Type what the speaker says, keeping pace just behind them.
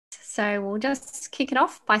So we'll just kick it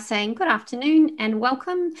off by saying good afternoon and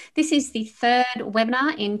welcome. This is the third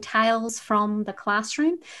webinar in Tales from the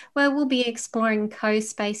Classroom, where we'll be exploring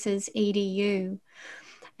CoSpaces EDU.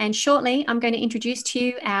 And shortly, I'm going to introduce to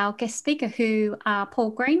you our guest speaker,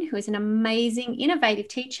 Paul Green, who is an amazing, innovative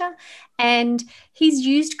teacher. And he's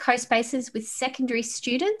used CoSpaces with secondary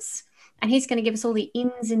students. And he's going to give us all the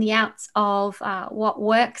ins and the outs of what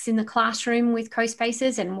works in the classroom with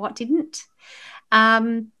CoSpaces and what didn't.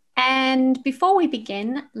 And before we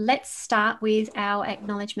begin, let's start with our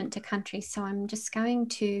acknowledgement to country. So I'm just going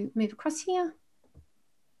to move across here.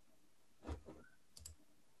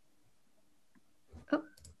 Oh,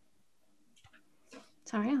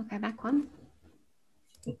 sorry, I'll go back one.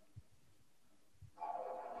 We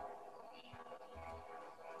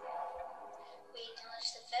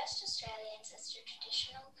acknowledge the first Australians as the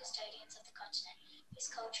traditional custodians of the continent, whose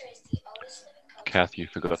culture is the oldest living culture. Kath, you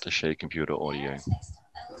forgot to share computer audio.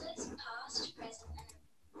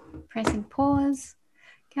 Pressing pause,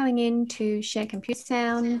 going into share computer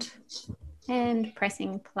sound, and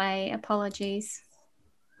pressing play. Apologies.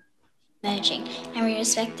 Merging, and we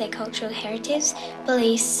respect their cultural heritage,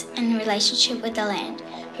 beliefs, and relationship with the land.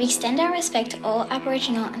 We extend our respect to all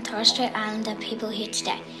Aboriginal and Torres Strait Islander people here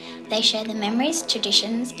today. They share the memories,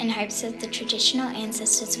 traditions, and hopes of the traditional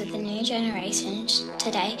ancestors with the new generations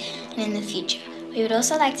today and in the future. We would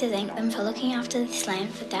also like to thank them for looking after this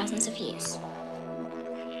land for thousands of years.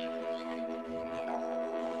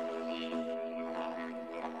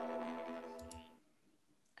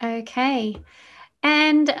 Okay,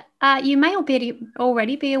 and you may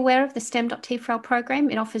already be aware of the Stem.T4L program.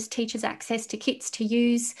 It offers teachers access to kits to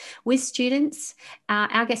use with students.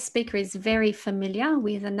 Our guest speaker is very familiar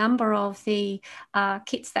with a number of the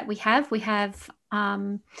kits that we have. We have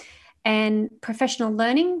and professional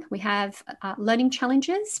learning. We have learning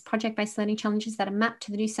challenges, project-based learning challenges that are mapped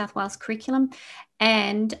to the New South Wales curriculum.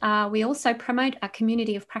 And we also promote a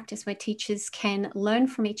community of practice where teachers can learn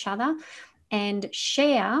from each other and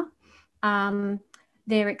share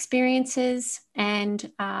their experiences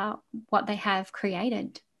and what they have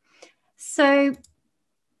created. So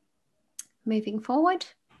moving forward,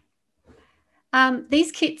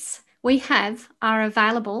 these kits we have are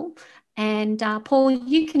available, and Paul,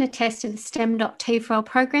 you can attest to the Stem.T4L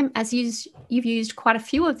program as you've used quite a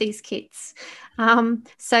few of these kits.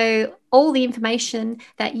 So all the information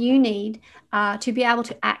that you need to be able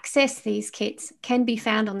to access these kits can be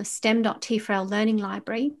found on the Stem.T4L Learning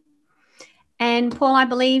Library. And Paul, I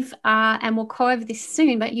believe, and we'll go over this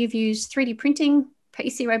soon, but you've used 3D printing,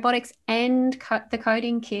 PC robotics, and the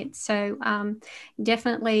coding kit. So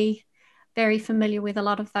definitely very familiar with a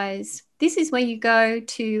lot of those. This is where you go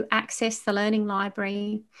to access the learning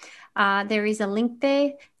library. There is a link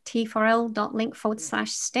there,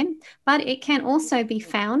 t4l.link/STEM, but it can also be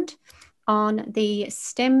found on the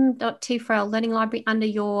Stem.T4L Learning Library under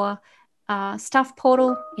your Stuff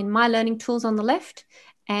portal in My Learning Tools on the left,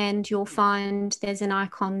 and you'll find there's an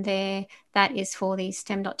icon there that is for the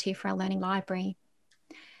Stem.T4L Learning Library.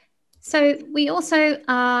 So we also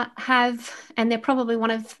have, and they're probably one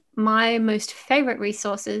of my most favourite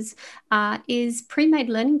resources, is pre-made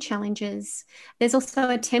learning challenges. There's also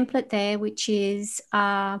a template there, which is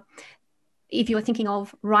if you are thinking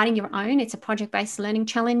of writing your own, it's a project-based learning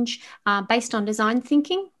challenge based on design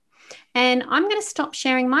thinking. And I'm going to stop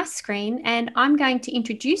sharing my screen and I'm going to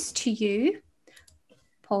introduce to you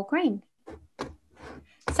Paul Green.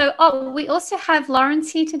 So, we also have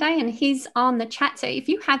Lawrence here today and he's on the chat. So if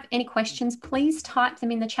you have any questions, please type them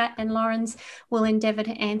in the chat and Lawrence will endeavour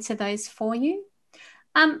to answer those for you.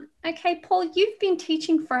 Okay, Paul, you've been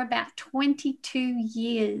teaching for about 22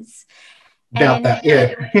 years. About that,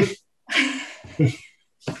 yeah.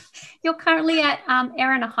 You're currently at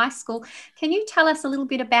Erina High School. Can you tell us a little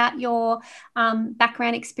bit about your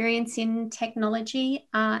background experience in technology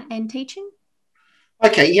and teaching?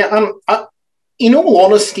 Okay, yeah. In all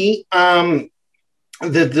honesty, the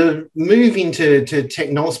move into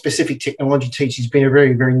specific technology teaching has been a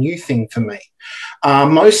very, very new thing for me.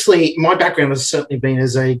 Mostly, my background has certainly been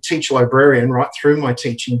as a teacher librarian right through my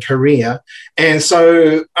teaching career, and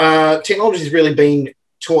so technology has really been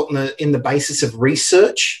taught in the basis of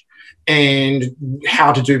research and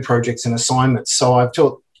how to do projects and assignments. So I've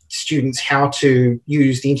taught students how to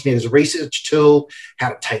use the internet as a research tool, how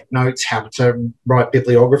to take notes, how to write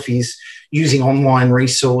bibliographies using online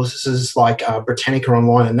resources like Britannica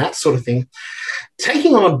Online and that sort of thing.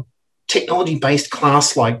 Taking on a technology-based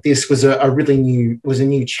class like this was a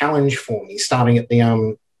new challenge for me, starting at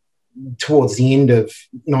the towards the end of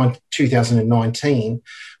 2019,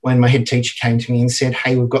 when my head teacher came to me and said,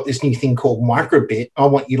 "Hey, we've got this new thing called Microbit. I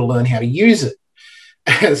want you to learn how to use it."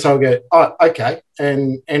 And so I go, oh, okay.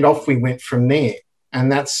 And off we went from there.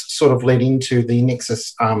 And that's sort of led into the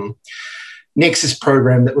Nexus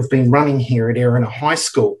program that we've been running here at Erina High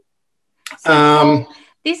School. So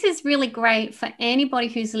this is really great for anybody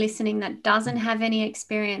who's listening that doesn't have any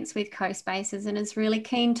experience with CoSpaces and is really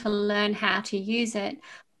keen to learn how to use it.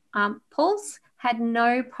 Paul's had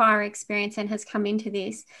no prior experience and has come into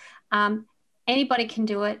this. Anybody can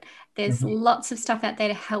do it. There's lots of stuff out there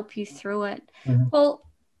to help you through it. Paul,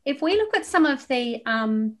 if we look at some of the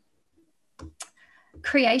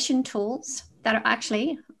creation tools that are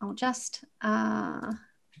actually, I'll just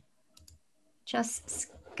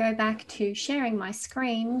go back to sharing my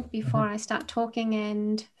screen before I start talking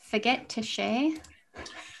and forget to share.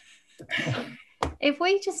 If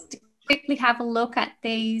we just quickly have a look at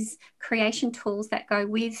these creation tools that go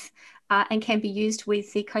with and can be used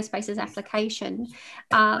with the CoSpaces application.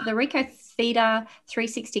 The Ricoh Theta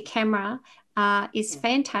 360 camera is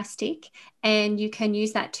fantastic, and you can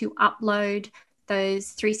use that to upload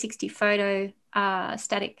those 360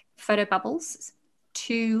 static photo bubbles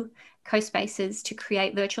to CoSpaces to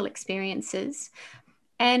create virtual experiences.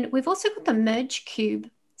 And we've also got the Merge Cube.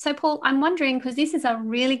 So Paul, I'm wondering, because this is a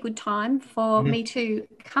really good time for me to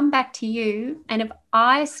come back to you, and if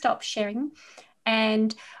I stop sharing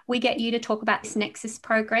and we get you to talk about this Nexus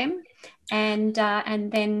program, and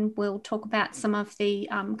then we'll talk about some of the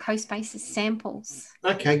CoSpaces samples.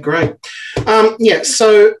 Okay, great.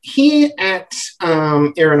 So here at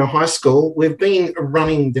Erina High School, we've been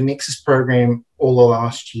running the Nexus program all the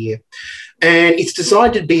last year, and it's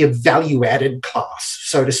designed to be a value-added class,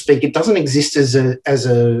 so to speak. It doesn't exist as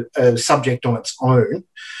a subject on its own.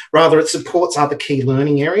 Rather, it supports other key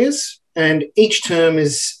learning areas, and each term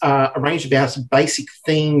is arranged about a basic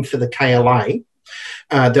theme for the KLA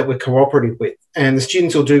that we're cooperative with. And the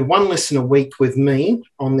students will do one lesson a week with me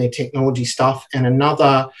on their technology stuff and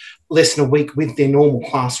another lesson a week with their normal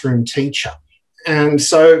classroom teacher. And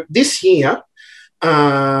so this year,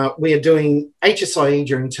 we are doing HSIE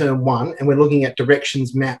during term 1, and we're looking at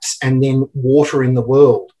directions, maps, and then water in the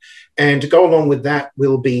world. And to go along with that,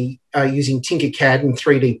 we'll be using Tinkercad and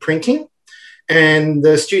 3D printing. And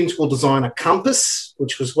the students will design a compass,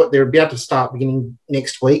 which was what they're about to start beginning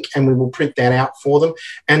next week, and we will print that out for them.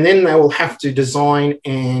 And then they will have to design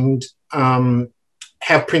and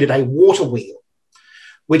have printed a water wheel,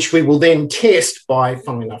 which we will then test by,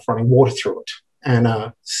 funnily enough, running water through it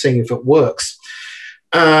and seeing if it works.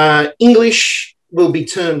 English will be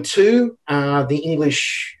term 2. The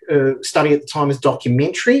English study at the time is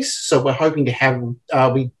documentaries. So we're hoping to have,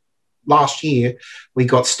 last year we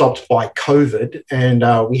got stopped by COVID,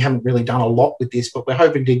 and we haven't really done a lot with this, but we're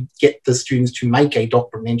hoping to get the students to make a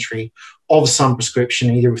documentary of some prescription,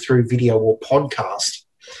 either through video or podcast.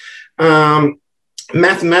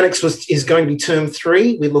 Mathematics is going to be term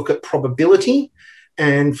 3. We look at probability,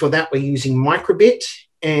 and for that we're using microbit.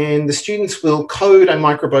 And the students will code a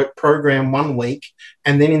microbit program 1 week,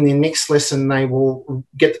 and then in their next lesson they will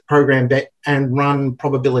get the program back and run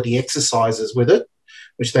probability exercises with it,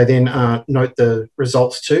 which they then note the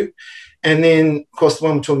results to. And then, of course, the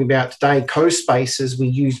one we're talking about today, CoSpaces, we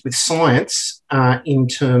used with science in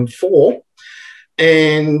term 4.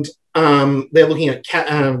 And they're looking at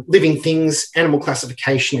living things, animal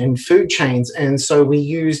classification, and food chains. And so we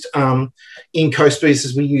used, in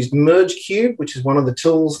CoSpaces, we used Merge Cube, which is one of the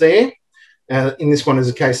tools there. In this one is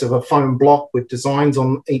a case of a foam block with designs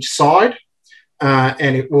on each side.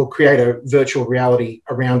 And it will create a virtual reality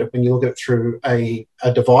around it when you look at it through a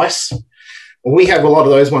device. We have a lot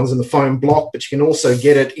of those ones in the foam block, but you can also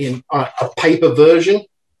get it in a paper version.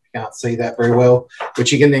 You can't see that very well,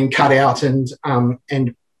 which you can then cut out and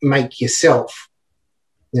make yourself.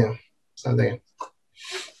 Yeah, so there.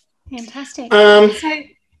 Fantastic. So,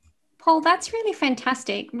 Paul, that's really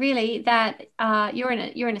fantastic. Really, that you're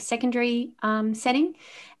in a secondary setting,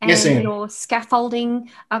 and yes, you're scaffolding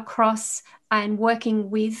across and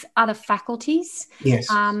working with other faculties. Yes.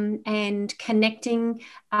 And connecting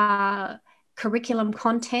curriculum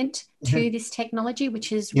content to this technology,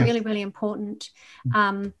 which is really, really important.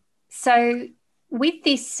 So, with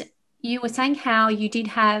this, you were saying how you did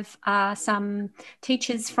have some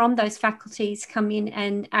teachers from those faculties come in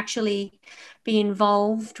and actually be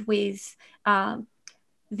involved with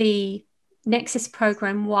the Nexus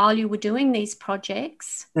program while you were doing these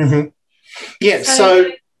projects. Yeah,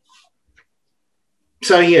 so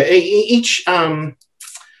yeah, each,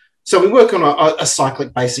 so we work on a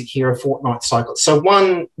cyclic basic here, a fortnight cycle. So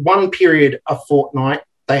one period a fortnight,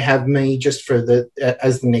 they have me just for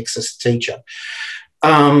as the Nexus teacher.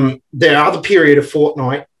 Their other period of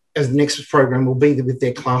fortnight as the Nexus program will be with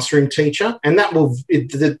their classroom teacher, and that will,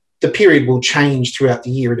 the the period will change throughout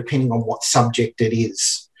the year depending on what subject it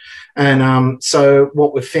is. And so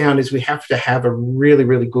what we've found is we have to have a really,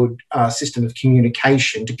 really good system of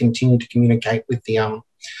communication to continue to communicate with the other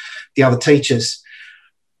teachers.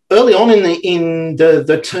 Early on in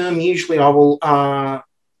the term, usually I will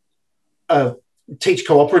teach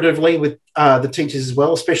cooperatively with the teachers as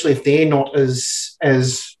well, especially if they're not as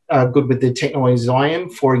good with the technology as I am.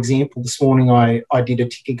 For example, this morning I did a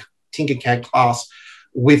Tinkercad class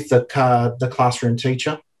with the classroom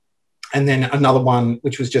teacher, and then another one,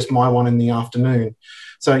 which was just my one in the afternoon.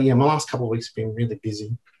 So, yeah, my last couple of weeks have been really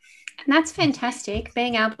busy. And that's fantastic,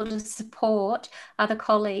 being able to support other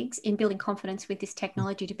colleagues in building confidence with this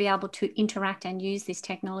technology, to be able to interact and use this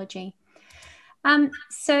technology.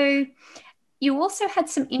 So you also had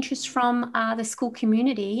some interest from the school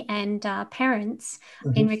community and parents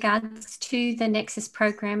in regards to the Nexus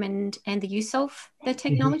program and the use of the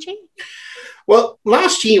technology. Well,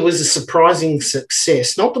 last year was a surprising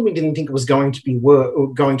success. Not that we didn't think it was going to work,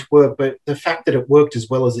 but the fact that it worked as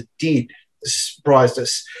well as it did surprised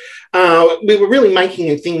us. We were really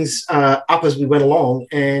making things up as we went along,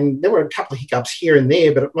 and there were a couple of hiccups here and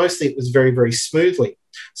there, but mostly it was very, very smoothly.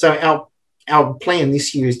 So our plan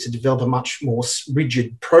this year is to develop a much more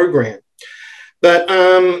rigid program. But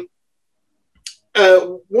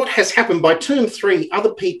what has happened by term 3,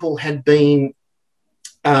 other people had been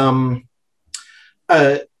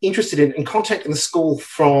interested in contacting the school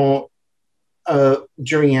from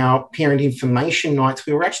during our parent information nights.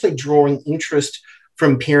 We were actually drawing interest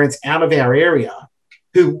from parents out of our area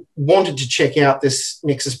who wanted to check out this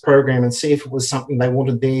Nexus program and see if it was something they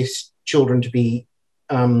wanted their children to be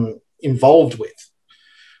involved with.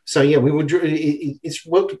 So, yeah, it's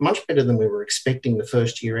worked much better than we were expecting the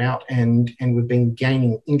first year out, and we've been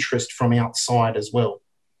gaining interest from outside as well.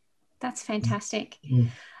 That's fantastic.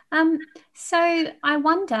 So I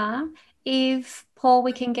wonder if, Paul,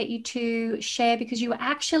 we can get you to share, because you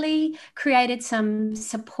actually created some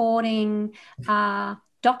supporting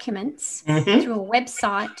documents through a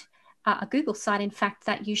website, a Google site, in fact,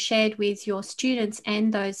 that you shared with your students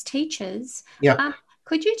and those teachers. Yeah.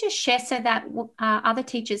 Could you just share so that other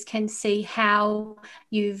teachers can see how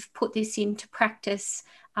you've put this into practice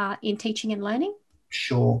in teaching and learning?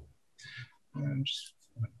 Sure.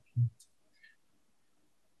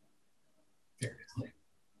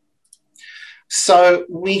 So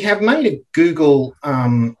we have made a Google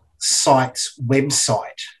Sites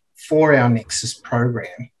website for our Nexus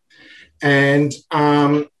program. And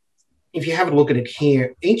if you have a look at it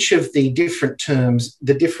here, each of the different terms,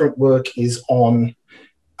 the different work is on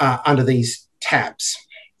under these tabs.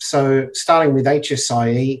 So starting with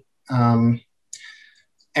HSIE and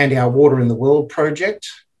our Water in the World project,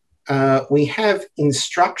 we have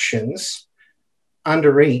instructions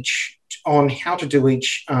under each on how to do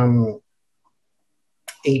each of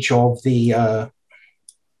the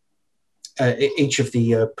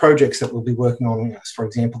projects that we'll be working on. For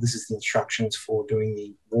example, this is the instructions for doing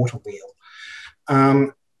the water wheel.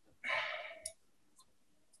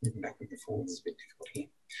 Moving back and forth is a bit difficult here.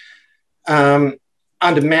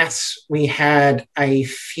 Under maths, we had a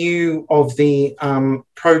few of the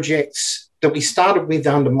projects that we started with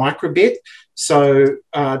under microbit. So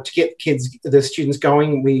to get the students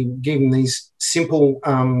going, we gave them these simple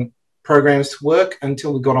programs to work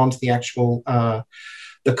until we got onto the actual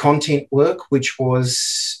the content work, which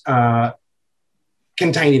was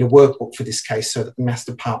contained in a workbook for this case, so that the maths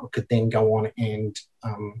department could then go on and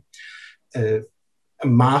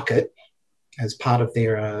mark it as part of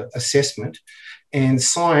their assessment. And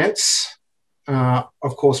science,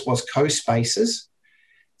 of course, was CoSpaces.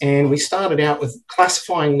 And we started out with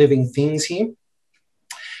classifying living things here.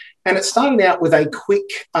 And it started out with a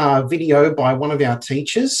quick video by one of our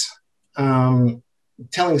teachers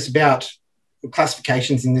telling us about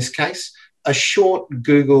classifications in this case, a short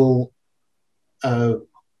Google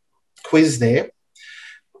quiz there.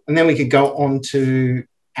 And then we could go on to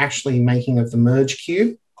actually making of the merge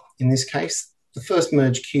cube. In this case, the first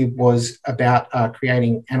merge cube was about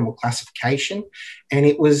creating animal classification, and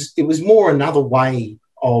it was more another way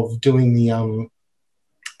of doing the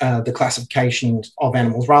classification of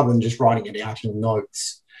animals rather than just writing it out in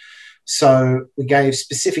notes. So we gave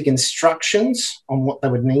specific instructions on what they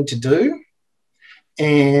would need to do,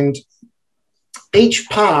 and each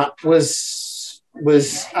part was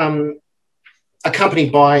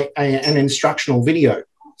accompanied by an instructional video.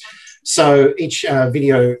 So each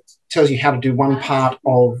video tells you how to do one part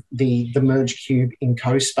of the merge cube in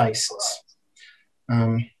CoSpaces,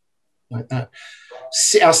 like that.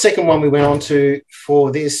 Our second one we went on to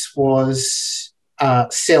for this was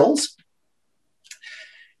cells.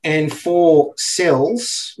 And for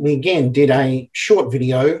cells, we again did a short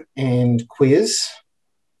video and quiz.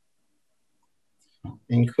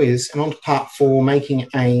 And on to part 4, making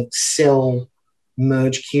a cell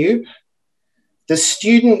merge cube. The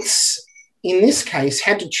students in this case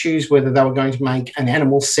had to choose whether they were going to make an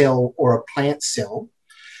animal cell or a plant cell.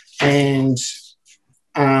 And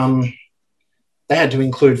they had to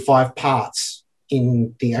include 5 parts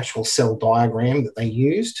in the actual cell diagram that they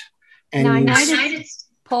used. And now, I noticed,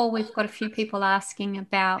 Paul, we've got a few people asking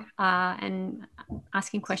about and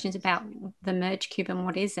asking questions about the merge cube and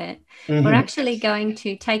what is it. Mm-hmm. We're actually going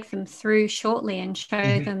to take them through shortly and show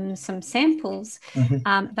mm-hmm. them some samples,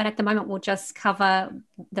 mm-hmm. But at the moment we'll just cover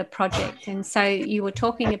the project. And so you were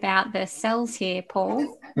talking about the cells here,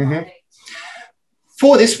 Paul. Mm-hmm.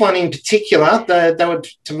 For this one in particular, they were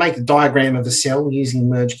to make a diagram of a cell using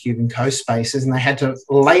merge cube and CoSpaces, and they had to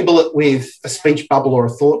label it with a speech bubble or a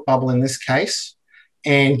thought bubble in this case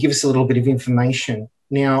and give us a little bit of information.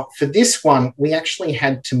 Now, for this one, we actually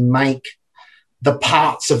had to make the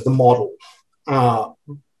parts of the model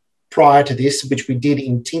prior to this, which we did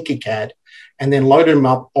in Tinkercad, and then loaded them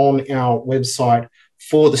up on our website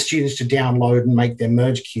for the students to download and make their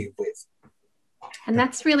merge cube with. And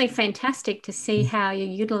that's really fantastic to see how you're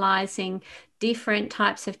utilising different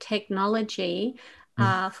types of technology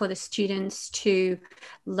for the students to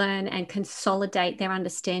learn and consolidate their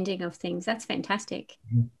understanding of things. That's fantastic.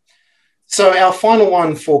 So our final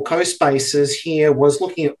one for CoSpaces here was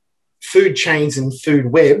looking at food chains and food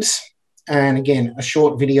webs. And again, a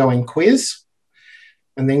short video and quiz.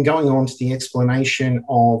 And then going on to the explanation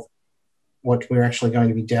of what we're actually going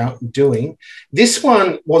to be doing. This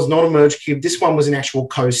one was not a merge cube. This one was an actual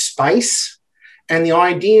CoSpace. And the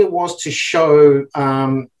idea was to show,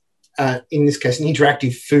 in this case, an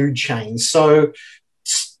interactive food chain. So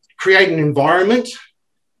create an environment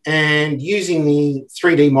and using the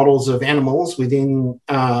 3D models of animals within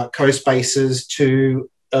CoSpaces to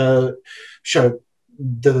show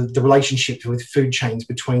the relationship with food chains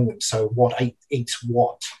between them. So what eats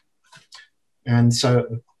what. And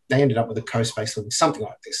so they ended up with a CoSpace looking something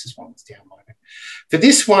like this. This one was downloaded. For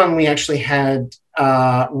this one, we actually had,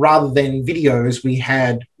 rather than videos, we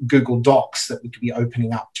had Google Docs that we could be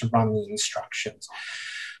opening up to run the instructions.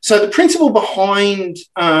 So the principle behind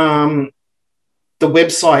the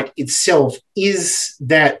website itself is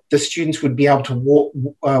that the students would be able to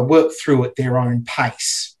work through at their own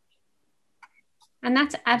pace. And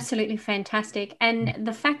that's absolutely fantastic. And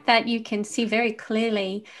the fact that you can see very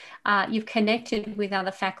clearly you've connected with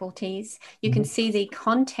other faculties, you can see the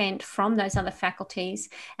content from those other faculties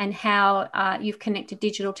and how you've connected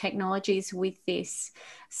digital technologies with this.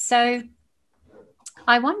 So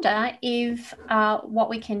I wonder if what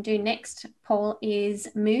we can do next, Paul, is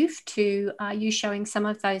move to you showing some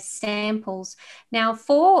of those samples. Now,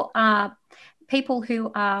 for people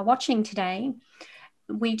who are watching today,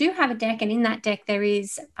 we do have a deck, and in that deck there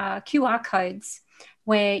is QR codes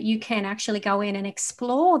where you can actually go in and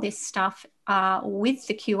explore this stuff with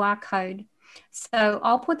the QR code. So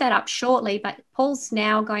I'll put that up shortly, but Paul's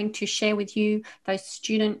now going to share with you those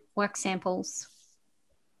student work samples.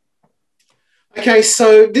 Okay,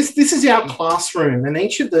 so this is our classroom, and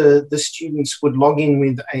each of the students would log in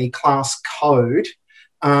with a class code.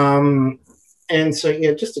 And so,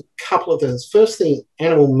 yeah, just a couple of those. First, the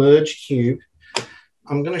animal merge cube.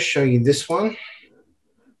 I'm going to show you this one.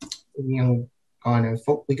 We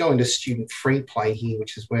go into student free play here,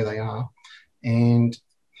 which is where they are. And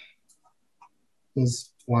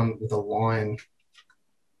here's one with a lion.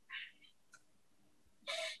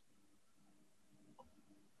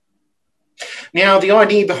 Now, the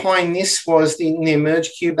idea behind this was in their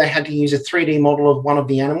merge cube, they had to use a 3D model of one of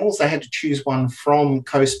the animals. They had to choose one from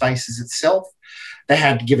CoSpaces itself. They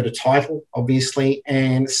had to give it a title, obviously,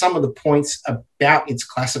 and some of the points about its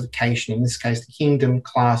classification, in this case, the kingdom,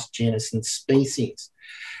 class, genus, and species.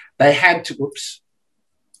 They had to, whoops,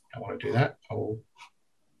 I don't want to do that. I'll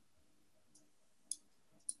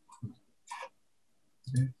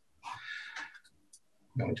I'm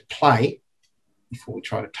going to play before we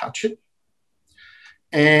try to touch it.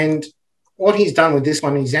 And what he's done with this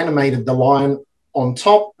one, he's animated the lion on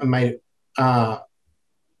top and made it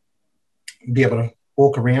be able to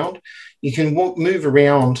walk around. You can move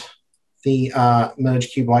around the merge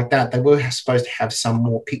cube like that. They were supposed to have some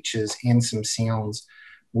more pictures and some sounds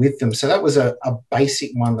with them. So that was a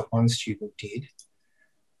basic one that one student did.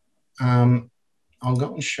 I'll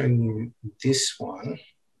go and show you this one.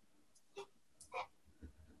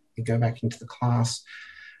 You go back into the class.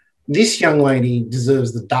 This young lady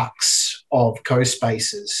deserves the ducks of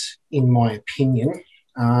CoSpaces, in my opinion.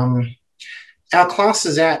 Our class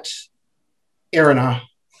is at Erina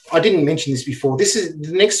I didn't mention this before. The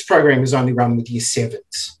next program is only run with Year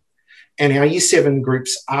 7s. And our Year 7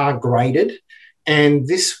 groups are graded. And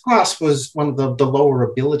this class was one of the lower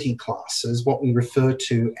ability classes, what we refer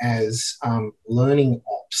to as learning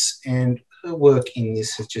ops. And her work in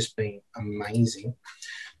this has just been amazing.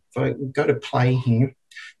 If I go to play here,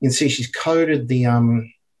 you can see she's coded the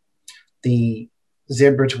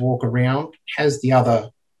zebra to walk around, has the other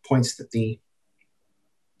points that the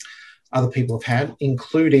other people have had,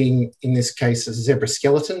 including, in this case, a zebra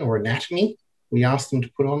skeleton or anatomy. We asked them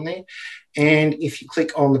to put on there. And if you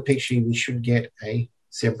click on the picture, we should get a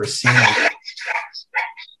zebra sound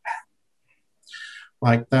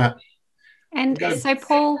like that. And so,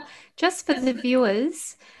 Paul, just for the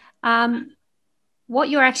viewers, what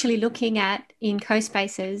you're actually looking at in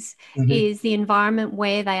CoSpaces is the environment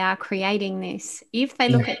where they are creating this. If they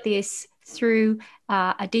look at this through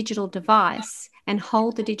a digital device and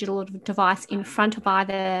hold the digital device in front of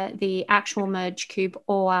either the actual merge cube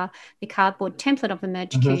or the cardboard template of the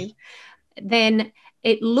merge cube, then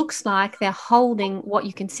it looks like they're holding what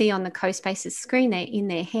you can see on the CoSpaces screen there in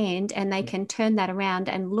their hand, and they can turn that around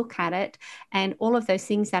and look at it, and all of those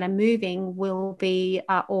things that are moving will be,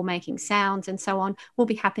 or making sounds and so on, will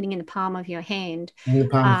be happening in the palm of your hand. In the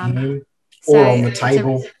palm of your hand, or on the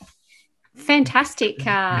table. Fantastic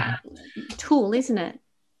tool, isn't it?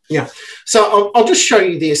 Yeah. So I'll just show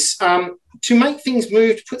you this. To make things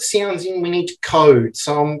move, to put sounds in, we need to code.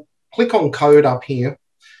 So I'll click on code up here,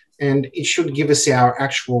 and it should give us our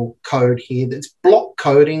actual code here. That's block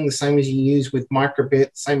coding, the same as you use with microbit,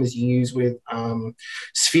 same as you use with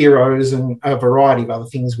spheros and a variety of other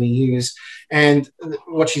things we use. And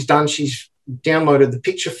what she's done, she's downloaded the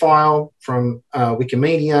picture file from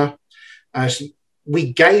Wikimedia.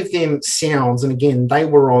 We gave them sounds, and again, they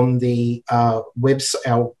were on the our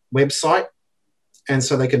website, and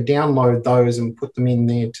so they could download those and put them in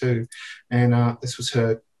there too. And this was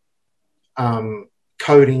her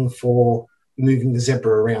coding for moving the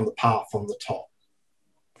zebra around the path on the top.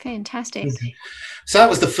 Fantastic. Okay. So that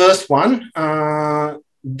was the first one. The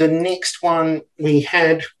next one we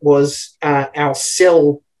had was our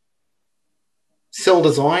cell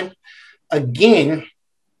design. Again,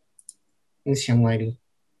 this young lady,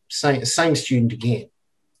 same student again.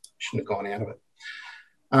 Shouldn't have gone out of it.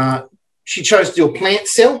 She chose to do a plant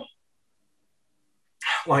cell,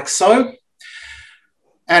 like so.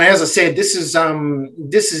 And as I said, this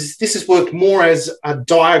has worked more as a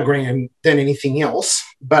diagram than anything else.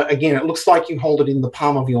 But again, it looks like you hold it in the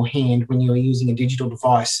palm of your hand when you're using a digital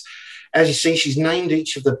device. As you see, she's named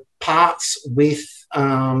each of the parts with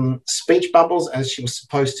speech bubbles, as she was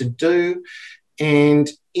supposed to do. And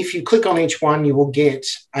if you click on each one, you will get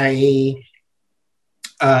an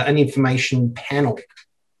information panel.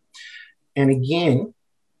 And again,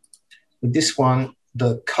 with this one,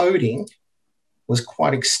 the coding was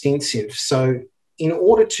quite extensive. So in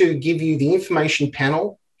order to give you the information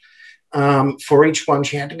panel for each one,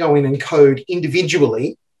 she had to go in and code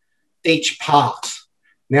individually each part.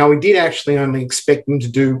 Now, we did actually only expect them to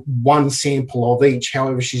do one sample of each.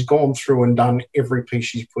 However, she's gone through and done every piece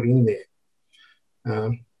she's put in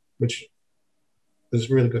there, which was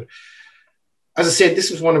really good. As I said, this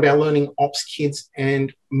was one of our learning ops kids,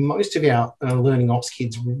 and most of our learning ops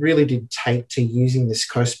kids really did take to using this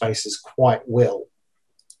CoSpaces quite well.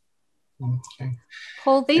 Okay.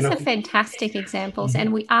 Paul, these are fantastic examples,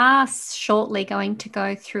 and we are shortly going to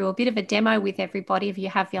go through a bit of a demo with everybody if you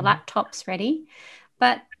have your laptops ready.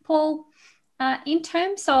 But Paul, in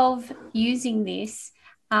terms of using this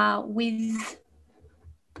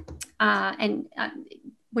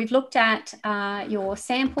we've looked at your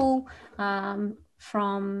sample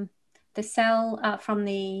from the cell, from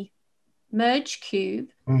the merge cube.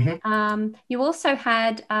 You also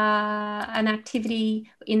had an activity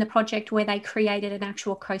in the project where they created an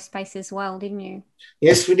actual CoSpace as well, didn't you?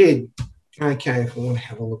 Yes, we did. Okay, if we want to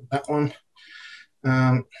have a look at that one.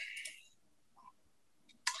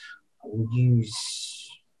 I'll use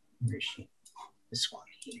this one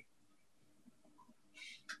here.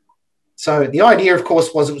 So the idea, of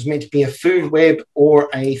course, was it was meant to be a food web or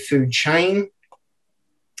a food chain.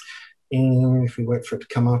 And if we wait for it to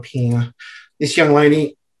come up here, this young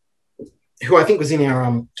lady, who I think was in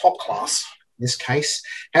our top class, in this case,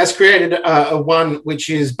 has created a one which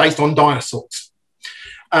is based on dinosaurs.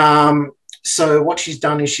 So what she's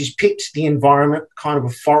done is she's picked the environment, kind of a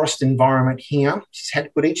forest environment here. She's had to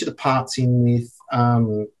put each of the parts in with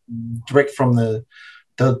direct from the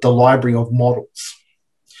library of models.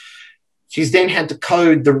 She's then had to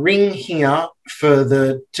code the ring here for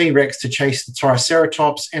the T-Rex to chase the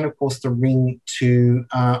Triceratops, and of course the ring to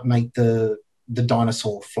make the the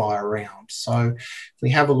dinosaur fly around. So if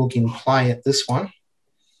we have a look in play at this one,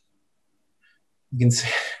 you can see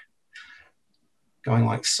going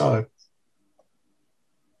like so.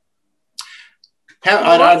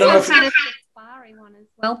 I don't know if had a safari one as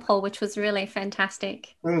well, Paul, which was really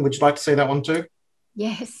fantastic. would you like to see that one too?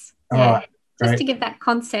 Yes. All yeah. right, just great. to give that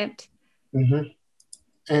concept.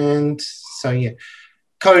 Mm-hmm. And so, yeah,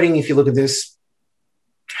 coding, if you look at this,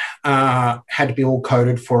 had to be all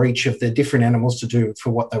coded for each of the different animals to do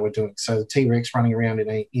for what they were doing. So the T-Rex running around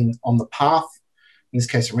on the path, in this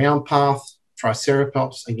case, a round path,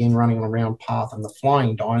 Triceratops, again, running on a round path, and the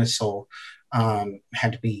flying dinosaur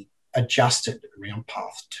had to be adjusted around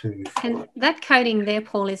path too. And that coding there,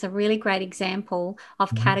 Paul, is a really great example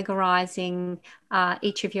of categorizing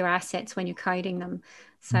each of your assets when you're coding them.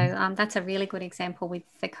 So that's a really good example with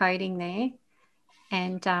the coding there,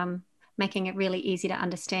 and making it really easy to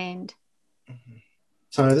understand.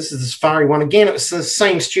 So this is the safari one. Again, it was the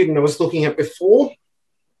same student I was looking at before.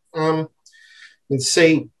 You can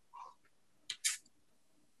see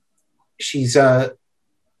she's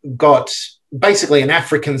got basically an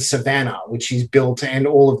African savanna, which is built, and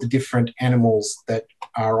all of the different animals that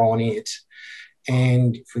are on it.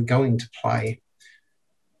 And if we go into play,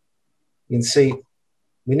 you can see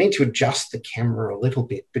we need to adjust the camera a little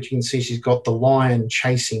bit, but you can see she's got the lion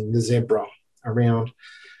chasing the zebra around.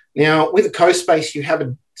 Now, with a CoSpace, you have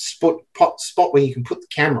a spot where you can put the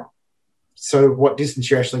camera. So what distance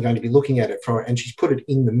you're actually going to be looking at it for, and she's put it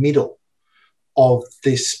in the middle of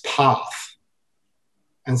this path.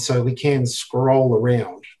 And so we can scroll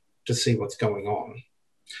around to see what's going on.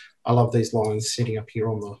 I love these lions sitting up here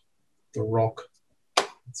on the rock.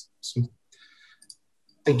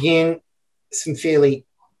 Again, some fairly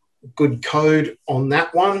good code on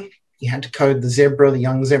that one. You had to code the zebra, the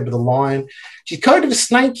young zebra, the lion. She's coded a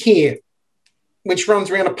snake here, which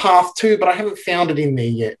runs around a path too, but I haven't found it in there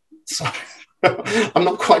yet. So I'm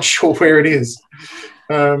not quite sure where it is.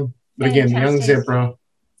 But again, the young zebra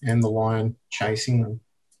and the lion chasing them.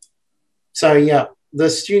 So, yeah, the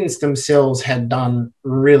students themselves had done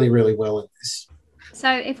really, really well in this. So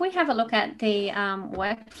if we have a look at the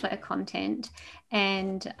workflow content,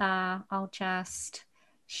 and I'll just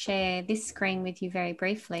share this screen with you very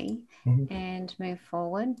briefly and move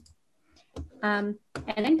forward. And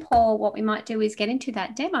then, Paul, what we might do is get into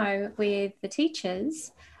that demo with the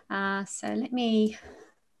teachers. So let me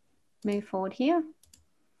move forward here.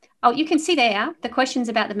 Oh, you can see there the questions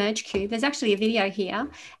about the merge cube. There's actually a video here,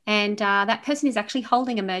 and that person is actually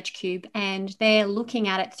holding a merge cube, and they're looking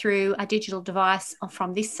at it through a digital device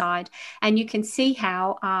from this side. And you can see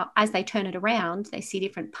how, as they turn it around, they see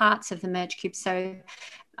different parts of the merge cube. So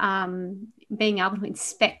being able to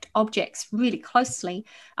inspect objects really closely,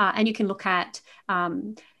 and you can look at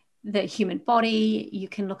the human body, you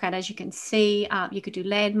can look at, as you can see, you could do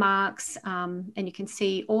landmarks, and you can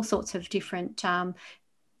see all sorts of different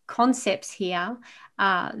concepts here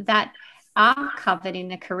that are covered in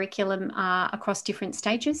the curriculum across different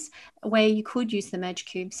stages where you could use the merge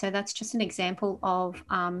cube. So that's just an example of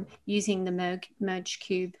using the merge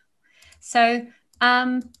cube. So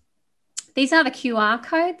these are the QR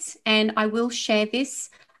codes, and I will share this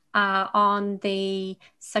on the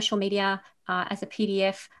social media as a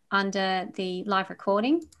PDF under the live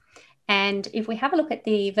recording. And if we have a look at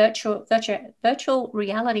the virtual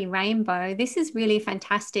reality rainbow, this is really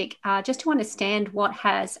fantastic just to understand what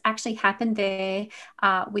has actually happened there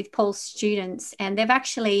with Paul's students. And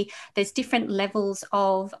there's different levels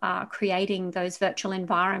of creating those virtual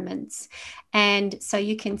environments. And so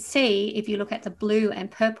you can see, if you look at the blue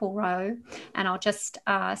and purple row, and I'll just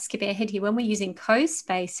skip ahead here, when we're using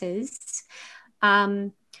CoSpaces,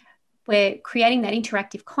 we're creating that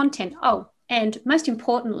interactive content. And most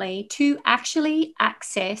importantly, to actually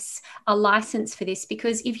access a license for this,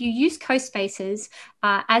 because if you use CoSpaces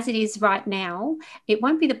as it is right now, it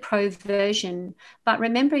won't be the pro version. But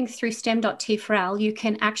remembering through Stem.T4L, you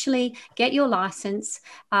can actually get your license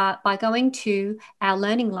by going to our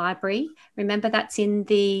learning library. Remember, that's in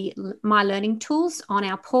the My Learning Tools on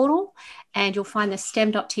our portal, and you'll find the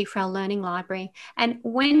Stem.T4L Learning Library. And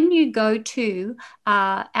when you go to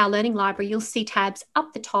our learning library, you'll see tabs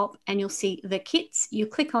up the top, and you'll see the kits. You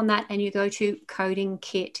click on that and you go to Coding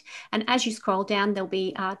Kit. And as you scroll down, there'll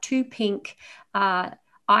be two pink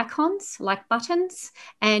icons like buttons,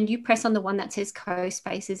 and you press on the one that says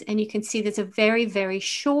CoSpaces, and you can see there's a very, very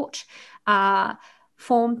short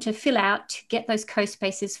form to fill out to get those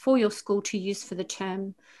CoSpaces for your school to use for the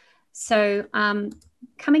term. So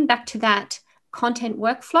coming back to that content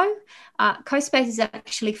workflow, CoSpaces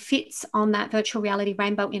actually fits on that virtual reality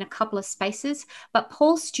rainbow in a couple of spaces, but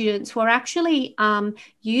Paul's students were actually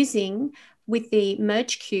using with the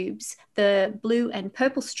merge cubes, the blue and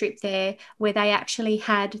purple strip there, where they actually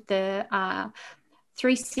had the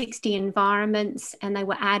 360 environments, and they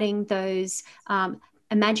were adding those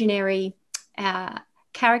imaginary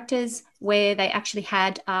characters where they actually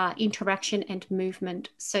had interaction and movement.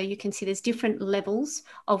 So you can see there's different levels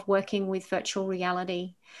of working with virtual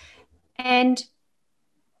reality. And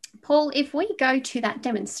Paul, if we go to that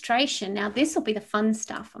demonstration, now this will be the fun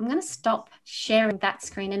stuff. I'm going to stop sharing that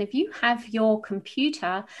screen. And if you have your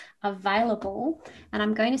computer available, and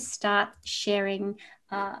I'm going to start sharing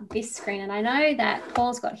this screen. And I know that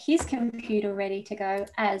Paul's got his computer ready to go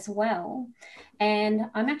as well. And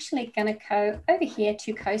I'm actually going to go over here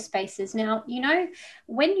to CoSpaces. Now, you know,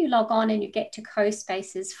 when you log on and you get to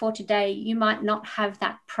CoSpaces for today, you might not have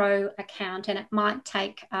that pro account, and it might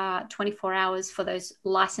take 24 hours for those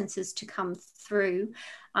licenses to come through.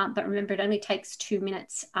 But remember, it only takes 2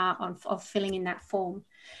 minutes of filling in that form.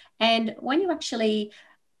 And when you actually,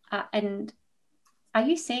 and are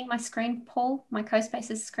you seeing my screen, Paul, my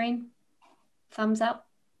CoSpaces screen? Thumbs up?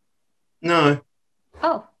 No.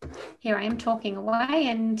 Oh, here I am talking away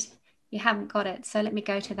and you haven't got it. So let me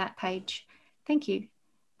go to that page. Thank you.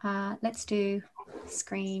 Let's do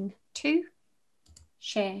screen 2,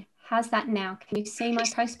 share. How's that now? Can you see my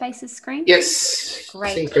CoSpaces screen? Yes.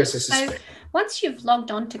 Great. So once you've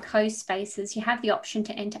logged on to CoSpaces, you have the option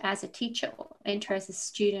to enter as a teacher or enter as a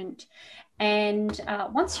student. And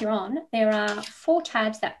once you're on, there are 4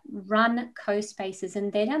 tabs that run CoSpaces,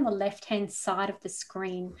 and they're down the left-hand side of the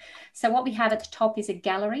screen. So what we have at the top is a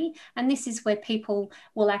gallery, and this is where people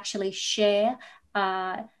will actually share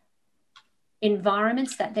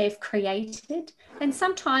environments that they've created. And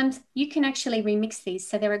sometimes you can actually remix these.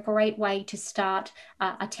 So they're a great way to start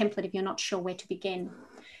a template if you're not sure where to begin.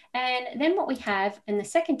 And then what we have in the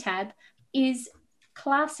second tab is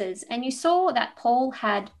classes. And you saw that Paul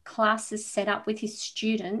had classes set up with his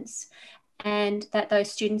students, and that those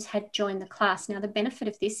students had joined the class. Now, the benefit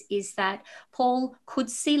of this is that Paul could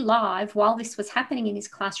see live while this was happening in his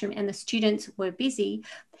classroom and the students were busy.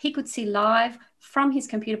 He could see live from his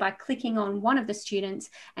computer by clicking on one of the students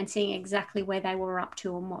and seeing exactly where they were up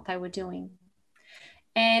to and what they were doing.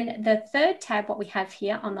 And the third tab, what we have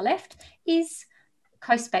here on the left, is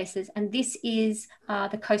CoSpaces, and this is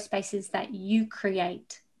the CoSpaces that you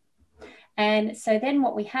create. And so then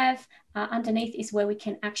what we have underneath is where we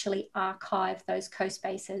can actually archive those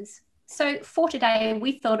CoSpaces. So for today,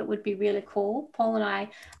 we thought it would be really cool. Paul and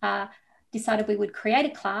I decided we would create a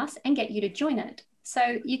class and get you to join it.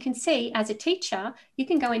 So you can see as a teacher, you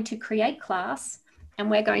can go into create class, and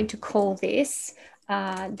we're going to call this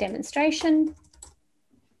demonstration.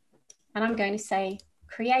 And I'm going to say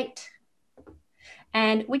create.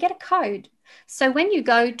 And we get a code. So when you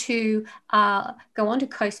go to go onto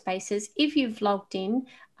CoSpaces, if you've logged in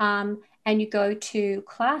and you go to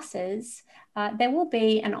classes, there will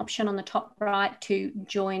be an option on the top right to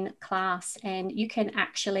join class, and you can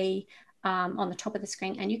actually on the top of the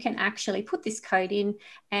screen, and you can actually put this code in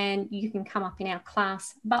and you can come up in our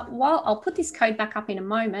class. But while I'll put this code back up in a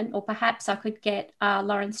moment, or perhaps I could get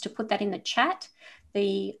Lawrence to put that in the chat,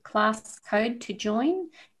 the class code to join,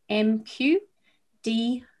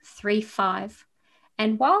 MQD35.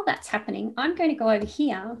 And while that's happening, I'm going to go over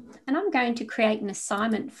here and I'm going to create an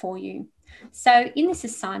assignment for you. So in this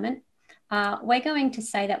assignment, we're going to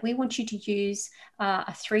say that we want you to use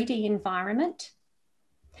a 3D environment,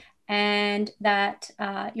 and that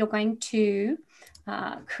you're going to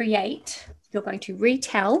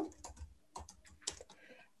retell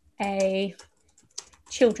a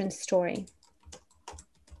children's story.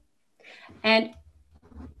 And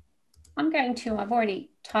I've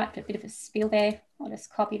already typed a bit of a spiel there. I'll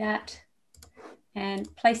just copy that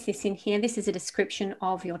and place this in here. This is a description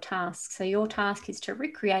of your task. So your task is to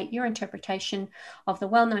recreate your interpretation of the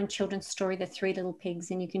well-known children's story, The Three Little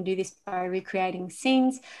Pigs. And you can do this by recreating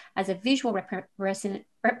scenes as a visual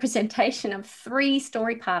representation of 3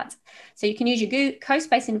 story parts. So you can use your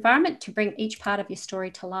CoSpace environment to bring each part of your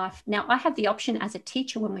story to life. Now, I have the option as a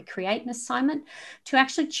teacher when we create an assignment to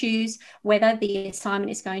actually choose whether the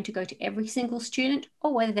assignment is going to go to every single student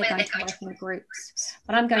or whether they're going to work in groups.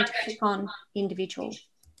 But I'm going to click on individual.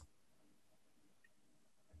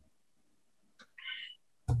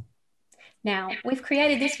 Now, we've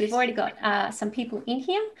created this. We've already got some people in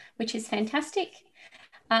here, which is fantastic.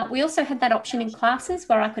 We also had that option in classes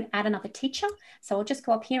where I could add another teacher. So I'll just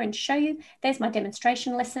go up here and show you. There's my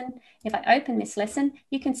demonstration lesson. If I open this lesson,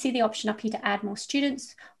 you can see the option up here to add more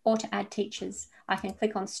students or to add teachers. I can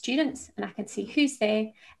click on students and I can see who's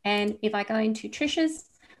there. And if I go into Trisha's,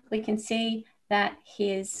 we can see that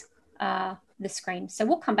here's the screen. So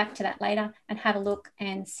we'll come back to that later and have a look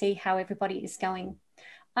and see how everybody is going.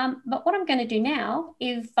 But what I'm going to do now,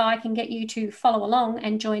 if I can get you to follow along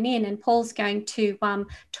and join in, and Paul's going to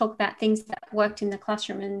talk about things that worked in the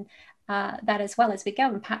classroom and that as well as we go,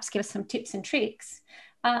 and perhaps give us some tips and tricks.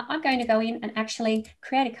 I'm going to go in and actually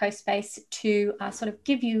create a CoSpace to sort of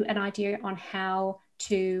give you an idea on how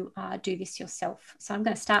to do this yourself. So I'm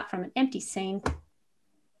going to start from an empty scene.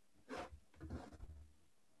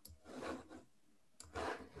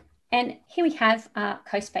 And here we have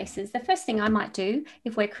CoSpaces. The first thing I might do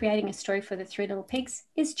if we're creating a story for the Three Little Pigs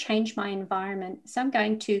is change my environment. So I'm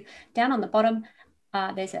going to, down on the bottom,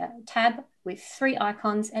 there's a tab with 3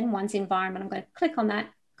 icons and one's environment. I'm going to click on that,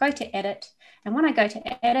 go to edit. And when I go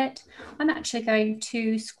to edit, I'm actually going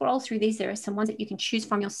to scroll through these. There are some ones that you can choose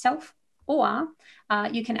from yourself, or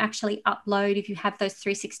you can actually upload, if you have those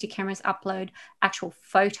 360 cameras, upload actual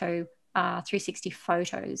 360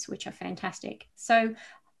 photos, which are fantastic. So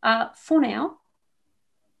for now,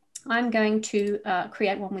 I'm going to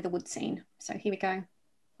create one with a wood scene. So here we go.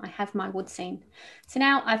 I have my wood scene. So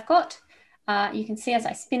now I've got, you can see as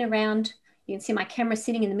I spin around, you can see my camera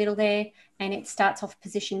sitting in the middle there, and it starts off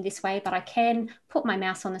positioned this way, but I can put my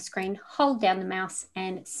mouse on the screen, hold down the mouse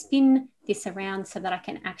and spin this around so that I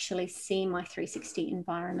can actually see my 360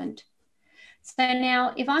 environment. So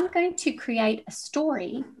now if I'm going to create a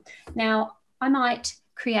story, now I might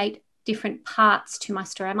create different parts to my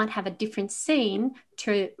story. I might have a different scene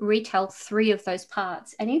to retell 3 of those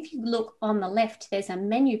parts. And if you look on the left, there's a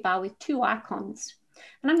menu bar with 2 icons.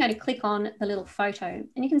 And I'm going to click on the little photo.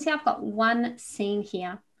 And you can see I've got one scene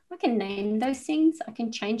here. I can name those scenes. I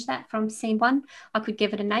can change that from scene 1. I could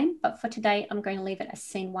give it a name, but for today, I'm going to leave it as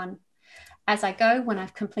scene 1. As I go, when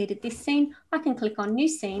I've completed this scene, I can click on new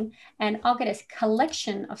scene and I'll get a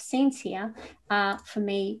collection of scenes here for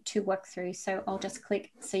me to work through. So I'll just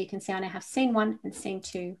click, so you can see I now have scene 1 and scene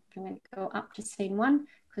 2. I'm going to go up to scene 1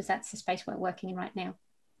 because that's the space we're working in right now.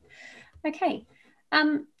 Okay,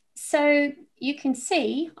 so you can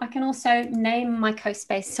see I can also name my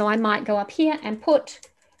CoSpace. So I might go up here and put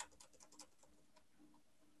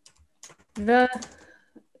the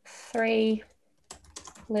 3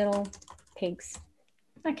 Little Pigs.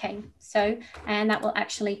 Okay, so, and that will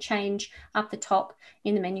actually change up the top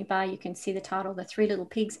in the menu bar. You can see the title, The 3 Little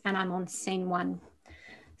Pigs, and I'm on scene 1.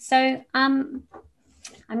 So I'm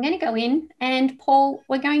going to go in, and Paul,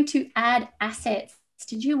 we're going to add assets.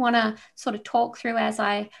 Did you want to sort of talk through as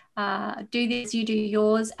I do this, you do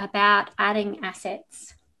yours, about adding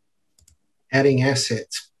assets? Adding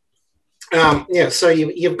assets. Yeah, so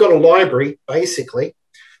you've got a library, basically,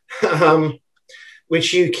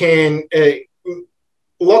 which you can,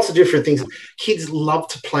 lots of different things. Kids love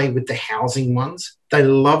to play with the housing ones. They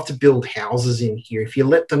love to build houses in here. If you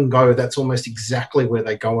let them go, that's almost exactly where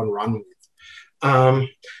they go and run with.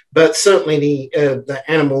 But certainly the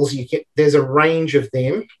animals, there's a range of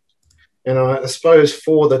them. And I suppose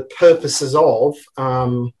for the purposes of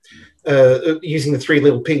using the 3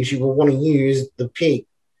 Little Pigs, you will want to use the pig.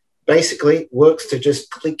 Basically, it works to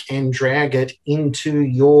just click and drag it into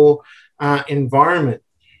your environment.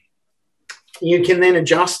 You can then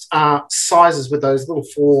adjust sizes with those little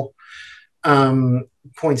 4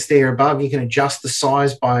 points there above. You can adjust the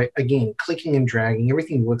size by, again, clicking and dragging.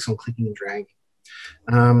 Everything works on clicking and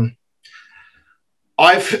dragging.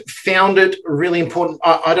 I've found it really important.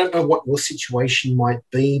 I don't know what your situation might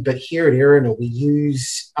be, but here at Erina, we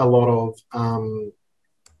use a lot of,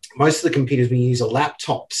 most of the computers we use are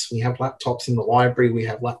laptops. We have laptops in the library. We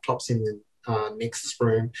have laptops in the Nexus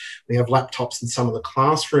room. We have laptops in some of the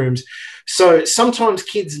classrooms. So sometimes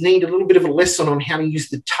kids need a little bit of a lesson on how to use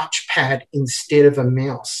the touchpad instead of a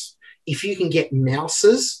mouse. If you can get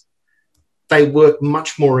mouses, they work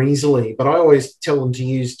much more easily. But I always tell them to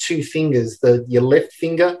use 2 fingers, your left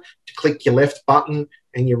finger to click your left button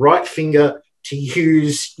and your right finger to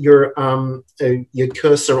use your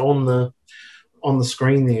cursor on the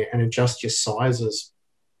screen there and adjust your sizes.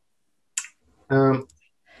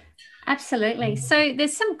 Absolutely. So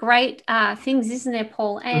there's some great things, isn't there,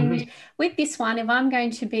 Paul? And with this one, if I'm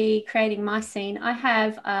going to be creating my scene, I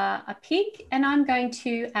have a pig and I'm going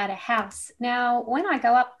to add a house. Now, when I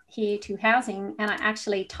go up here to housing and I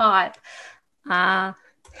actually type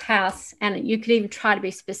house, and you could even try to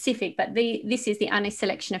be specific, but this is the only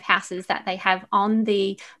selection of houses that they have on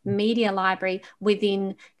the media library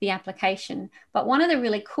within the application. But one of the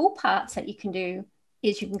really cool parts that you can do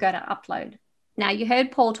is you can go to upload. Now, you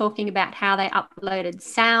heard Paul talking about how they uploaded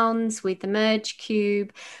sounds with the merge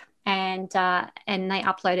cube, and they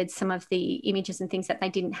uploaded some of the images and things that they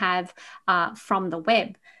didn't have from the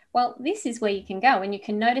web. Well, this is where you can go, and you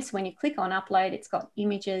can notice when you click on upload, it's got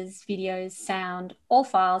images, videos, sound, all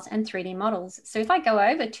files, and 3D models. So if I go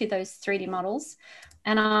over to those 3D models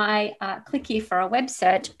and I click here for a web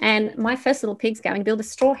search, and my first little pig's going to build a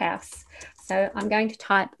straw house. So I'm going to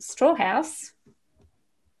type straw house,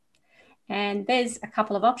 and there's a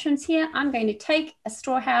couple of options here. I'm going to take a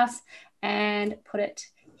straw house and put it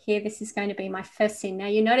here. This is going to be my first scene. Now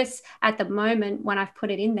you notice at the moment when I've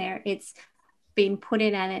put it in there, it's been put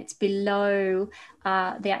in and it's below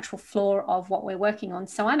the actual floor of what we're working on.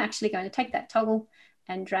 So I'm actually going to take that toggle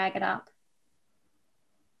and drag it up.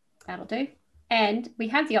 That'll do. And we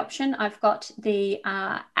have the option. I've got the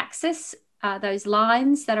axis, those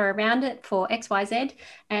lines that are around it for X, Y, Z,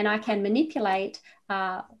 and I can manipulate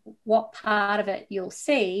what part of it you'll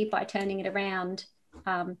see by turning it around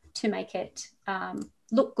to make it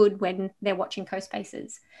look good when they're watching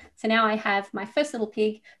CoSpaces. So now I have my first little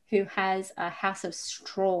pig who has a house of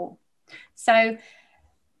straw. So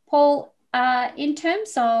Paul, in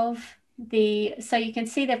terms of so you can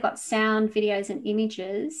see they've got sound, videos, and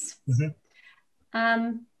images.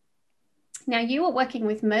 Mm-hmm. Now you are working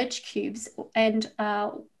with merge cubes, and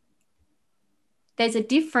there's a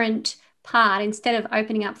different part. Instead of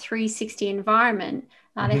opening up 360 environment,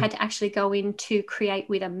 they had to actually go in to create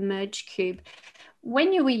with a merge cube.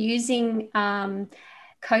 When you were using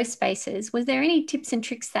CoSpaces, was there any tips and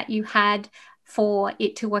tricks that you had for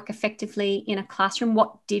it to work effectively in a classroom?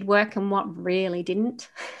 What did work and what really didn't?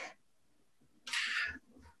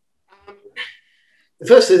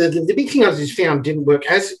 Firstly, the big thing I just found didn't work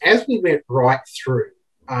as we went right through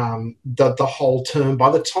the whole term.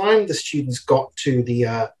 By the time the students got to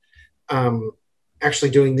the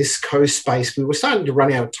actually doing this CoSpace, we were starting to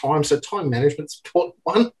run out of time, so time management's important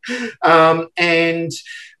one. And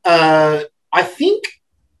I think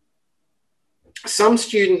some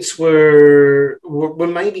students were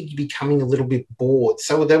maybe becoming a little bit bored.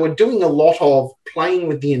 So they were doing a lot of playing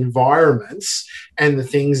with the environments and the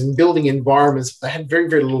things and building environments, but they had very,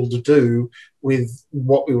 very little to do with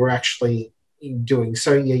what we were actually doing.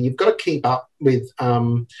 So, yeah, you've got to keep up with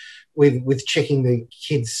checking the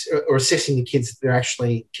kids or assessing the kids that they're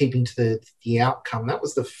actually keeping to the outcome. That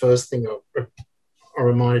was the first thing I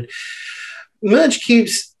reminded. Merge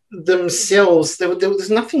cubes themselves, there was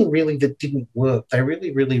nothing really that didn't work. They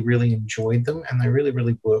really, really, really enjoyed them, and they really,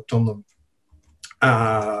 really worked on them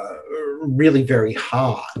really very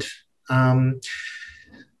hard.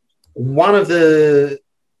 One of the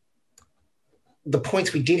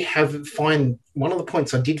points we did one of the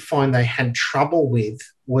points I did find they had trouble with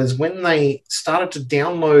was when they started to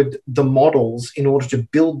download the models in order to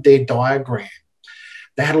build their diagram.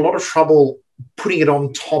 They had a lot of trouble putting it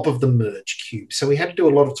on top of the merge cube. So we had to do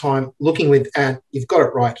a lot of time looking at, you've got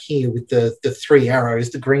it right here with the three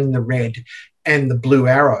arrows, the green, the red, and the blue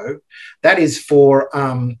arrow. That is for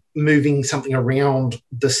moving something around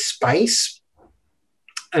the space.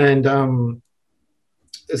 And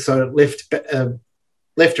so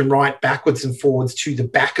left and right, backwards and forwards to the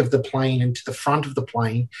back of the plane and to the front of the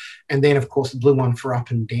plane. And then, of course, the blue one for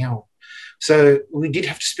up and down. So we did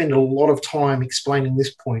have to spend a lot of time explaining this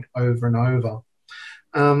point over and over.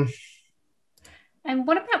 And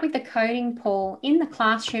what about with the coding, Paul, in the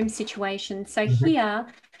classroom situation? So here,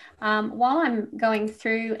 while I'm going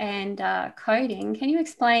through and coding, can you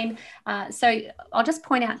explain? So I'll just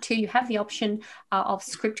point out too, you have the option of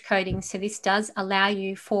script coding. So this does allow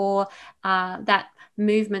you for that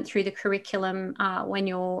movement through the curriculum when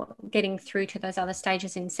you're getting through to those other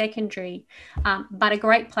stages in secondary, but a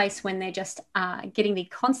great place when they're just getting the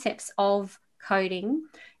concepts of coding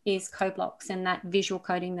is CoBlocks and that visual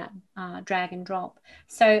coding, that drag and drop.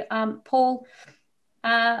 So Paul,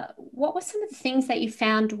 what were some of the things that you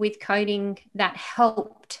found with coding that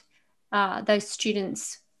helped those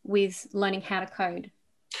students with learning how to code?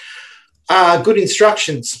 Good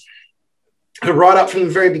instructions. Right up from the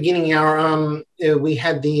very beginning, we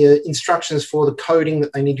had the instructions for the coding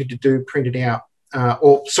that they needed to do printed out,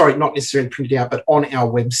 or sorry, not necessarily printed out, but on our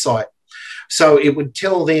website. So it would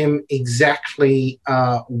tell them exactly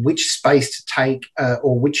which space to take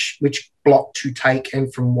or which block to take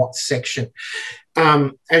and from what section.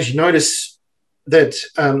 As you notice that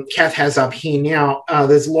Kath has up here now,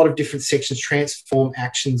 there's a lot of different sections: transform,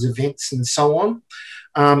 actions, events, and so on.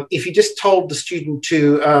 If you just told the student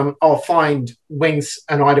to find when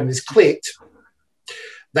an item is clicked,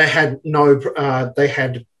 they had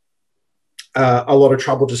a lot of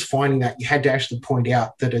trouble just finding that. You had to actually point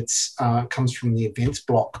out that it's comes from the events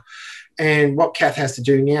block. And what Kath has to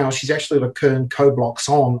do now, she's actually got to turn CoBlocks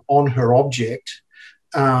on her object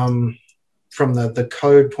from the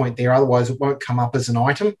code point there. Otherwise, it won't come up as an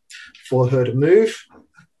item for her to move.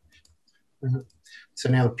 So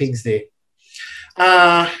now the pig's there.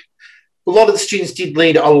 A lot of the students did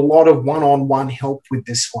need a lot of one-on-one help with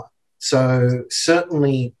this one. So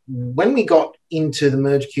certainly when we got into the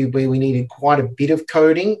merge cube where we needed quite a bit of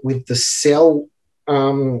coding with the cell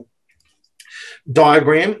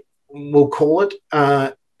diagram, we'll call it,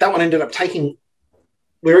 that one ended up taking,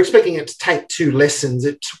 we were expecting it to take 2 lessons.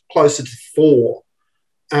 It took closer to 4,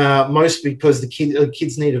 mostly because the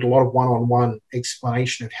kids needed a lot of one-on-one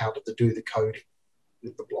explanation of how to do the coding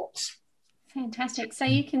with the blocks. Fantastic. So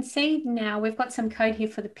you can see now we've got some code here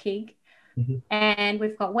for the pig, and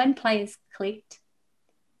we've got when play is clicked.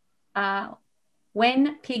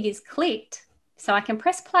 When pig is clicked, so I can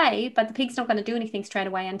press play, but the pig's not going to do anything straight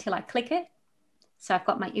away until I click it. So I've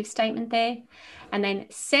got my if statement there, and then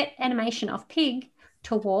set animation of pig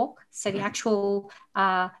to walk. So the actual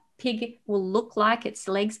pig will look like its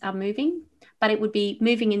legs are moving, but it would be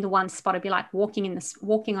moving in the one spot. It'd be like walking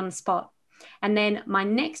on the spot. And then my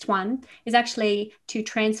next one is actually to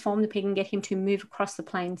transform the pig and get him to move across the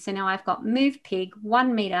plane. So now I've got move pig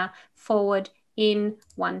 1 meter forward in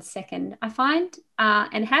 1 second. I find,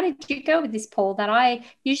 and how did you go with this, Paul, that I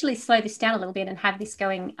usually slow this down a little bit and have this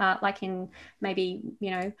going like in maybe,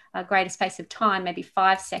 a greater space of time, maybe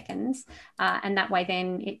 5 seconds. And that way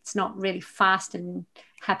then it's not really fast and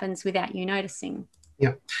happens without you noticing.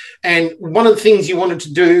 Yeah. And one of the things you wanted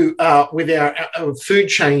to do with our food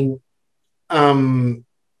chain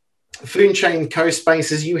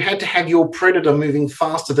CoSpaces, you had to have your predator moving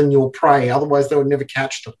faster than your prey, otherwise they would never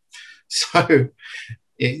catch them. So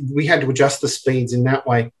we had to adjust the speeds in that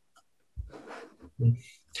way.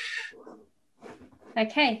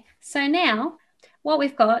 Okay, so now what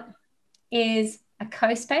we've got is a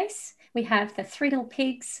CoSpace. We have the 3 little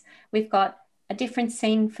pigs. We've got a different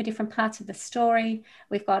scene for different parts of the story.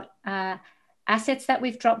 We've got assets that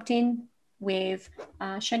we've dropped in. We've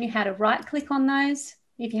shown you how to right click on those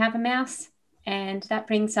if you have a mouse, and that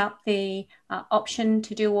brings up the option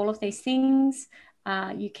to do all of these things.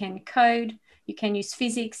 You can code, you can use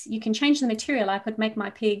physics, you can change the material. I could make my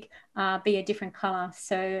pig be a different color.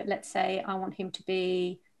 So let's say I want him to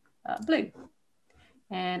be blue,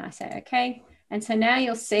 and I say okay. And so now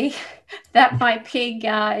you'll see that my pig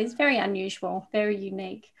is very unusual, very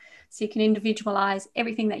unique. So you can individualize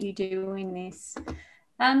everything that you do in this.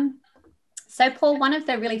 So Paul, one of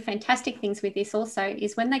the really fantastic things with this also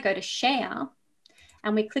is when they go to share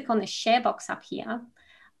and we click on the share box up here,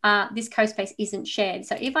 this CoSpace isn't shared.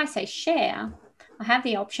 So if I say share, I have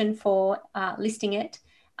the option for listing it,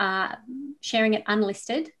 sharing it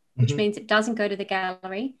unlisted, which means it doesn't go to the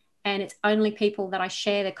gallery and it's only people that I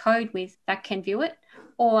share the code with that can view it,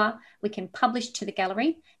 or we can publish to the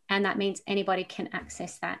gallery and that means anybody can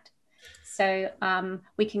access that. So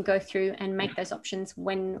we can go through and make those options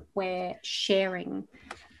when we're sharing.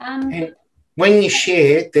 And when you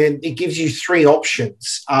share, then it gives you 3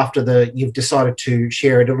 options after you've decided to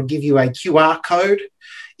share it. It will give you a QR code,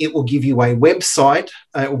 it will give you a website,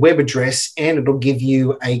 a web address, and it'll give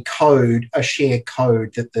you a code, a share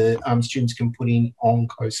code that the students can put in on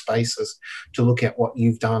CoSpaces to look at what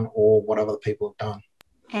you've done or what other people have done.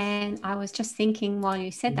 And I was just thinking while you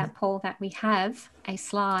said that, Paul, that we have a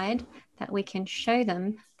slide that we can show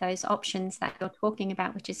them those options that you're talking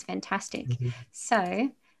about, which is fantastic.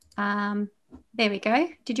 So there we go.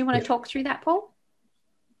 Did you want to talk through that, Paul?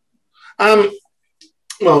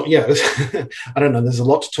 Well, yeah, I don't know. There's a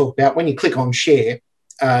lot to talk about. When you click on share,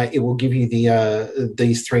 it will give you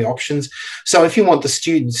these 3 options. So if you want the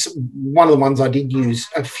students, one of the ones I did use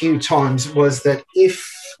a few times was that if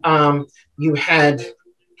you had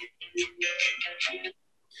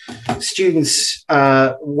students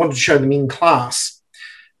wanted to show them in class,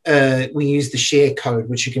 we use the share code,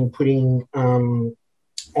 which you can put in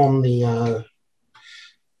on the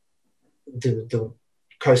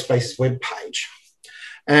CoSpaces web page.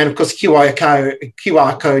 And of course,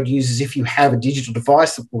 QR code uses if you have a digital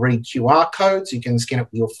device that will read QR codes. You can scan it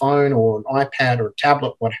with your phone or an iPad or a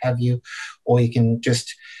tablet, what have you, or you can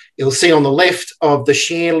you'll see on the left of the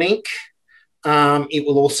share link, it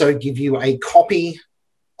will also give you a copy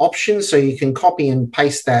option, so you can copy and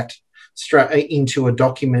paste that straight into a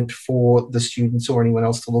document for the students or anyone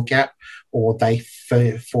else to look at, or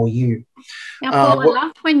for you. Now, Paul, I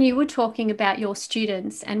loved when you were talking about your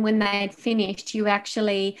students, and when they had finished, you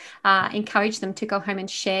actually encouraged them to go home and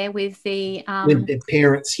share with their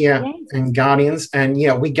parents, and guardians. And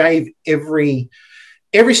we gave every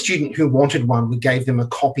student who wanted one, we gave them a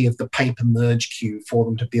copy of the paper merge cube for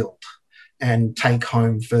them to build and take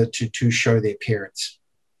home to show their parents.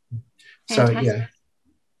 Fantastic. So,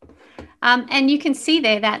 And you can see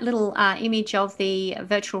there that little image of the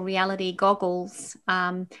virtual reality goggles.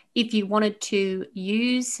 If you wanted to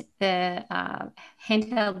use the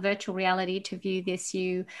handheld virtual reality to view this,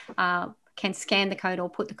 you can scan the code or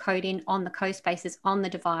put the code in on the CoSpaces on the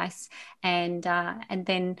device, and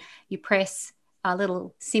then you press a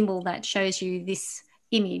little symbol that shows you this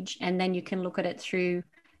image, and then you can look at it through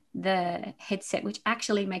the headset, which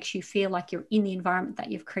actually makes you feel like you're in the environment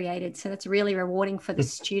that you've created. So that's really rewarding for the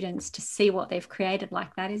students to see what they've created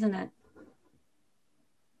like that, isn't it?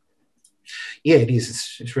 Yeah, it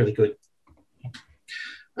is. It's really good.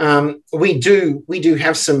 We do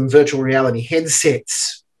have some virtual reality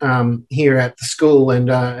headsets here at the school,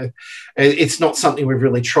 and it's not something we've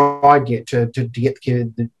really tried yet to get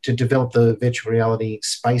to develop the virtual reality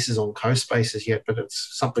spaces on CoSpaces yet, but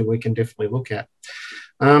it's something we can definitely look at.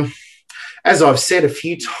 As I've said a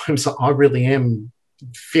few times, I really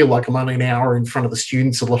feel like I'm only an hour in front of the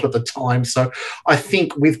students a lot of the time. So I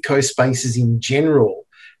think with CoSpaces in general,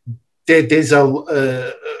 there's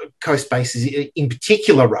a CoSpaces in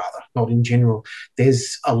particular, rather, not in general,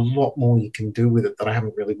 there's a lot more you can do with it that I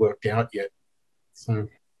haven't really worked out yet. So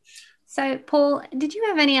Paul, did you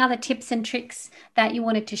have any other tips and tricks that you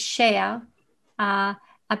wanted to share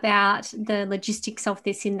about the logistics of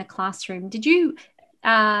this in the classroom? Did you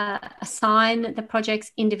assign the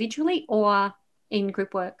projects individually or in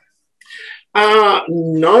group work?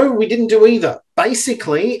 No, we didn't do either.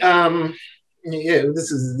 Basically, yeah,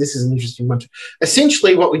 this is an interesting one.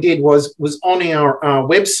 Essentially, what we did was on our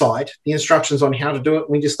website, the instructions on how to do it, and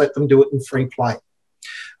we just let them do it in free play.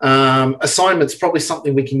 Assignments probably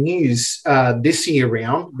something we can use this year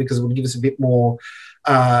round, because it will give us a bit more,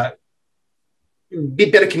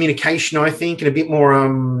 bit better communication, I think, and a bit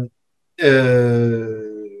more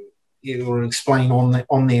or explain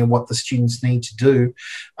on there what the students need to do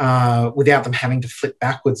without them having to flip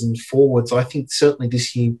backwards and forwards. I think certainly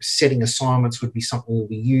this year setting assignments would be something we'll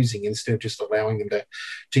be using instead of just allowing them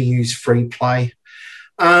to use free play.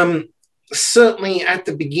 Certainly at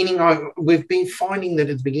the beginning, we've been finding that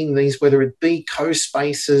at the beginning of these, whether it be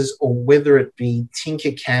CoSpaces or whether it be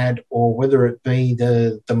Tinkercad or whether it be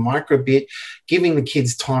the microbit, giving the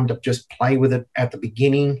kids time to just play with it at the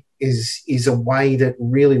beginning is a way that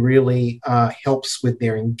really, really helps with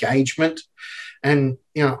their engagement. And,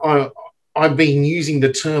 you know, I've been using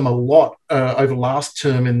the term a lot over last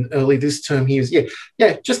term and early this term here is,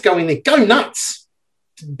 yeah, just go in there, go nuts,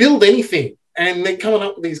 build anything. And they're coming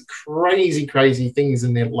up with these crazy, crazy things,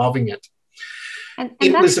 and they're loving it. And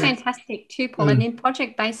that's fantastic too, Paul. And in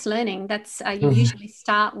project-based learning, that's you usually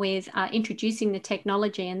start with introducing the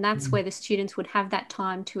technology, and that's where the students would have that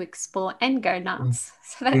time to explore and go nuts.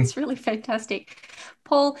 So that's really fantastic.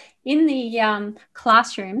 Paul, in the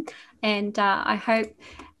classroom, and I hope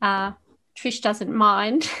Trish doesn't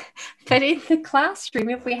mind, but in the classroom,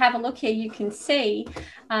 if we have a look here, you can see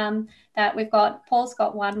that Paul's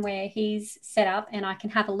got one where he's set up, and I can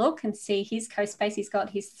have a look and see his CoSpace. He's got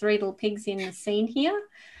his 3 little pigs in the scene here.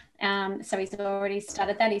 So he's already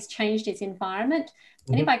started that. He's changed his environment.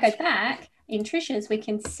 And if I go back in Trish's, we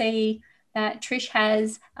can see that Trish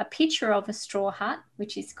has a picture of a straw hut,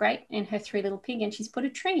 which is great, and her 3 little pig, and she's put a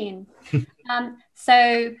tree in.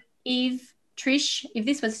 So if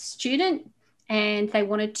this was a student and they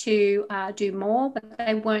wanted to do more, but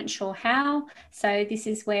they weren't sure how, so this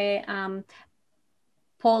is where,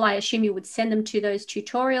 Paul, I assume you would send them to those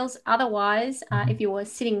tutorials. Otherwise, if you were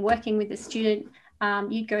sitting working with a student,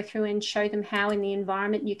 you'd go through and show them how in the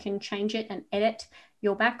environment you can change it and edit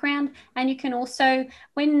your background. And you can also,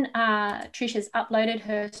 when Trish has uploaded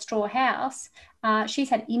her straw house, she's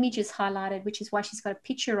had images highlighted, which is why she's got a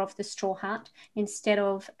picture of the straw hut instead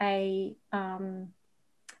of a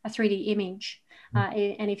 3D image.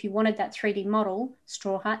 And if you wanted that 3D model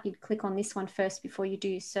straw hut, you'd click on this one first before you do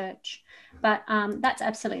your search. But that's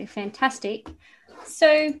absolutely fantastic.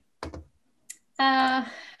 So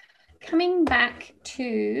coming back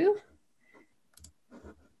to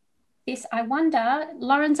this, I wonder,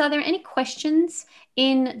 Lawrence, are there any questions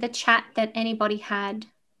in the chat that anybody had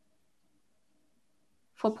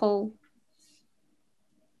for Paul?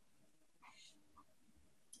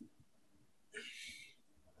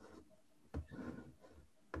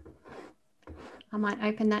 I might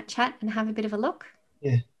open that chat and have a bit of a look.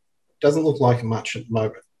 Yeah, doesn't look like much at the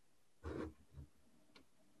moment.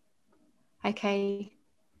 Okay.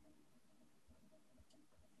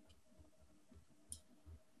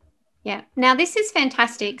 Yeah, now this is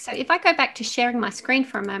fantastic. So if I go back to sharing my screen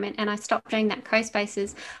for a moment and I stop doing that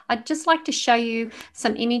CoSpaces, I'd just like to show you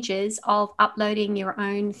some images of uploading your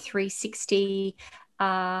own 360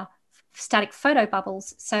 static photo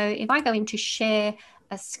bubbles. So if I go into share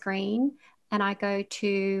a screen and I go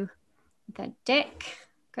to the deck,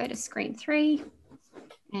 go to screen 3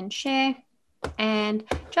 and share. And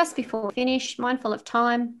just before we finish, mindful of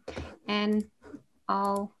time, and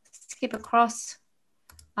I'll skip across.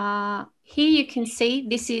 Here you can see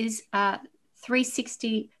this is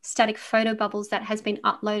 360 static photo bubbles that has been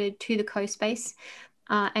uploaded to the CoSpace.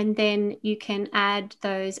 And then you can add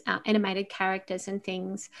those animated characters and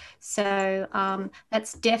things. So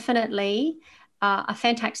that's definitely a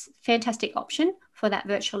fantastic option for that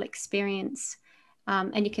virtual experience.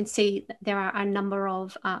 And you can see there are a number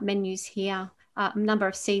of menus here, a number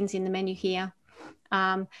of scenes in the menu here.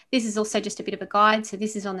 This is also just a bit of a guide. So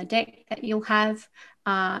this is on the deck that you'll have.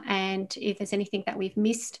 And if there's anything that we've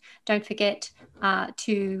missed, don't forget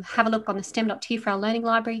to have a look on the Stem.T4L Learning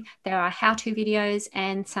Library. There are how-to videos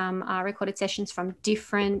and some recorded sessions from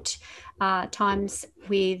different times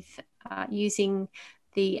with using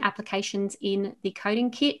the applications in the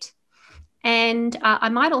coding kit. And I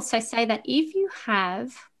might also say that if you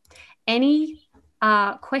have any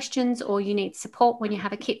questions or you need support when you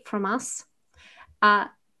have a kit from us,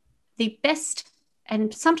 the best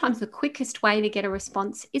and sometimes the quickest way to get a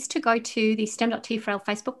response is to go to the Stem.T4L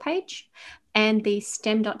Facebook page and the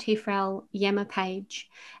Stem.T4L Yammer page.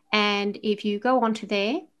 And if you go onto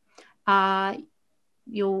there,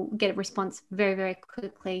 you'll get a response very, very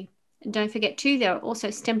quickly. And don't forget too, there are also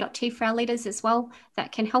Stem.T4L leaders as well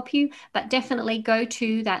that can help you, but definitely go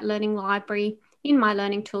to that learning library in My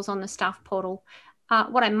Learning Tools on the staff portal.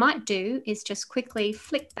 What I might do is just quickly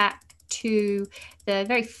flick back to the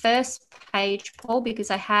very first page, Paul,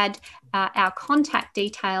 because I had our contact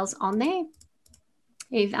details on there.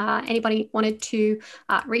 If anybody wanted to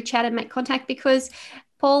reach out and make contact, because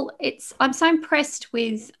Paul, I'm so impressed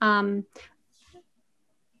with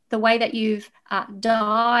the way that you've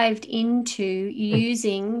dived into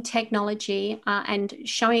using technology and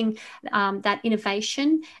showing that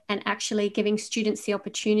innovation and actually giving students the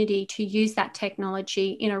opportunity to use that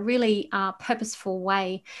technology in a really purposeful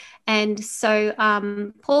way. And so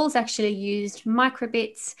Paul's actually used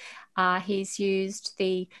microbits. He's used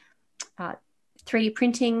the 3D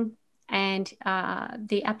printing and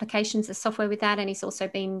the applications, the software with that. And he's also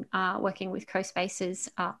been working with CoSpaces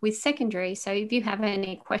with secondary. So if you have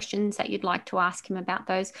any questions that you'd like to ask him about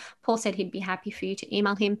those, Paul said he'd be happy for you to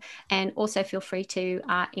email him, and also feel free to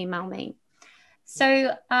email me.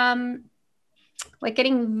 So we're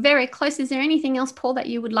getting very close. Is there anything else, Paul, that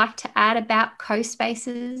you would like to add about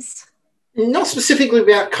CoSpaces? Not specifically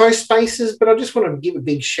about CoSpaces, but I just wanted to give a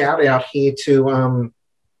big shout out here to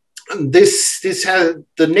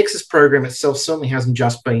the Nexus program itself certainly hasn't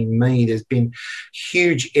just been me. There's been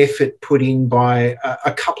huge effort put in by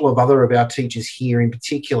a couple of other of our teachers here, in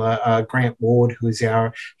particular Grant Ward, who is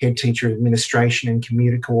our head teacher of administration and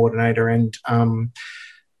commuter coordinator, and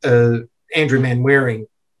Andrew Manwaring,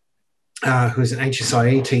 who's an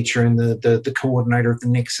HSIE teacher and the coordinator of the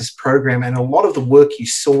Nexus program. And a lot of the work you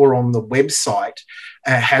saw on the website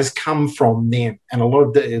has come from them, and a lot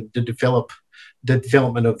of the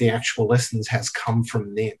development of the actual lessons has come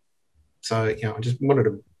from them. So, I just wanted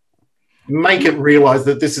to make it realise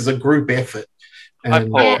that this is a group effort. And, Hi,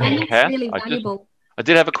 Paul. And it's Kath, really valuable. I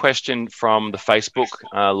did have a question from the Facebook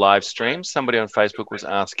live stream. Somebody on Facebook was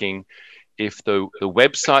asking if the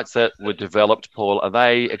websites that were developed, Paul, are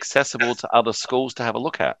they accessible to other schools to have a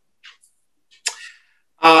look at?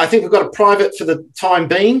 I think we've got a private for the time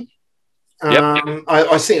being. Yep.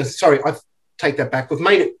 I take that back. We've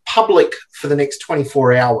made it public for the next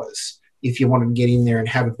 24 hours if you want to get in there and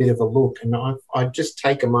have a bit of a look. And I'd just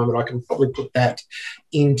take a moment. I can probably put that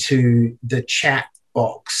into the chat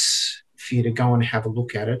box for you to go and have a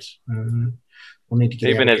look at it. We'll need to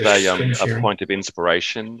get even as a point of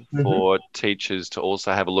inspiration for teachers to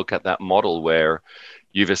also have a look at that model where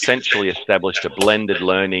you've essentially established a blended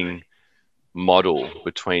learning model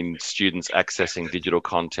between students accessing digital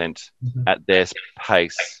content at their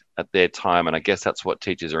pace, at their time. And I guess that's what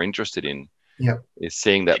teachers are interested in, is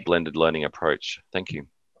seeing that blended learning approach. Thank you.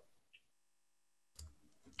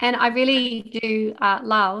 And I really do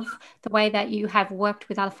love the way that you have worked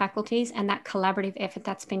with other faculties and that collaborative effort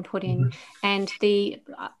that's been put in. And the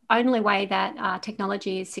only way that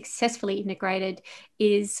technology is successfully integrated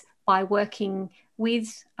is by working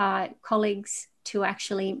with colleagues to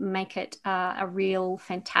actually make it a real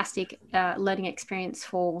fantastic learning experience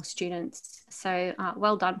for students. So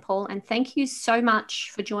well done, Paul. And thank you so much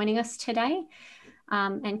for joining us today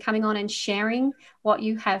and coming on and sharing what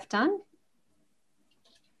you have done.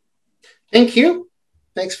 Thank you.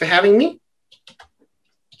 Thanks for having me.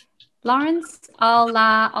 Lawrence,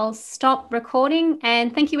 I'll stop recording,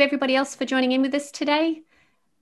 and thank you everybody else for joining in with us today.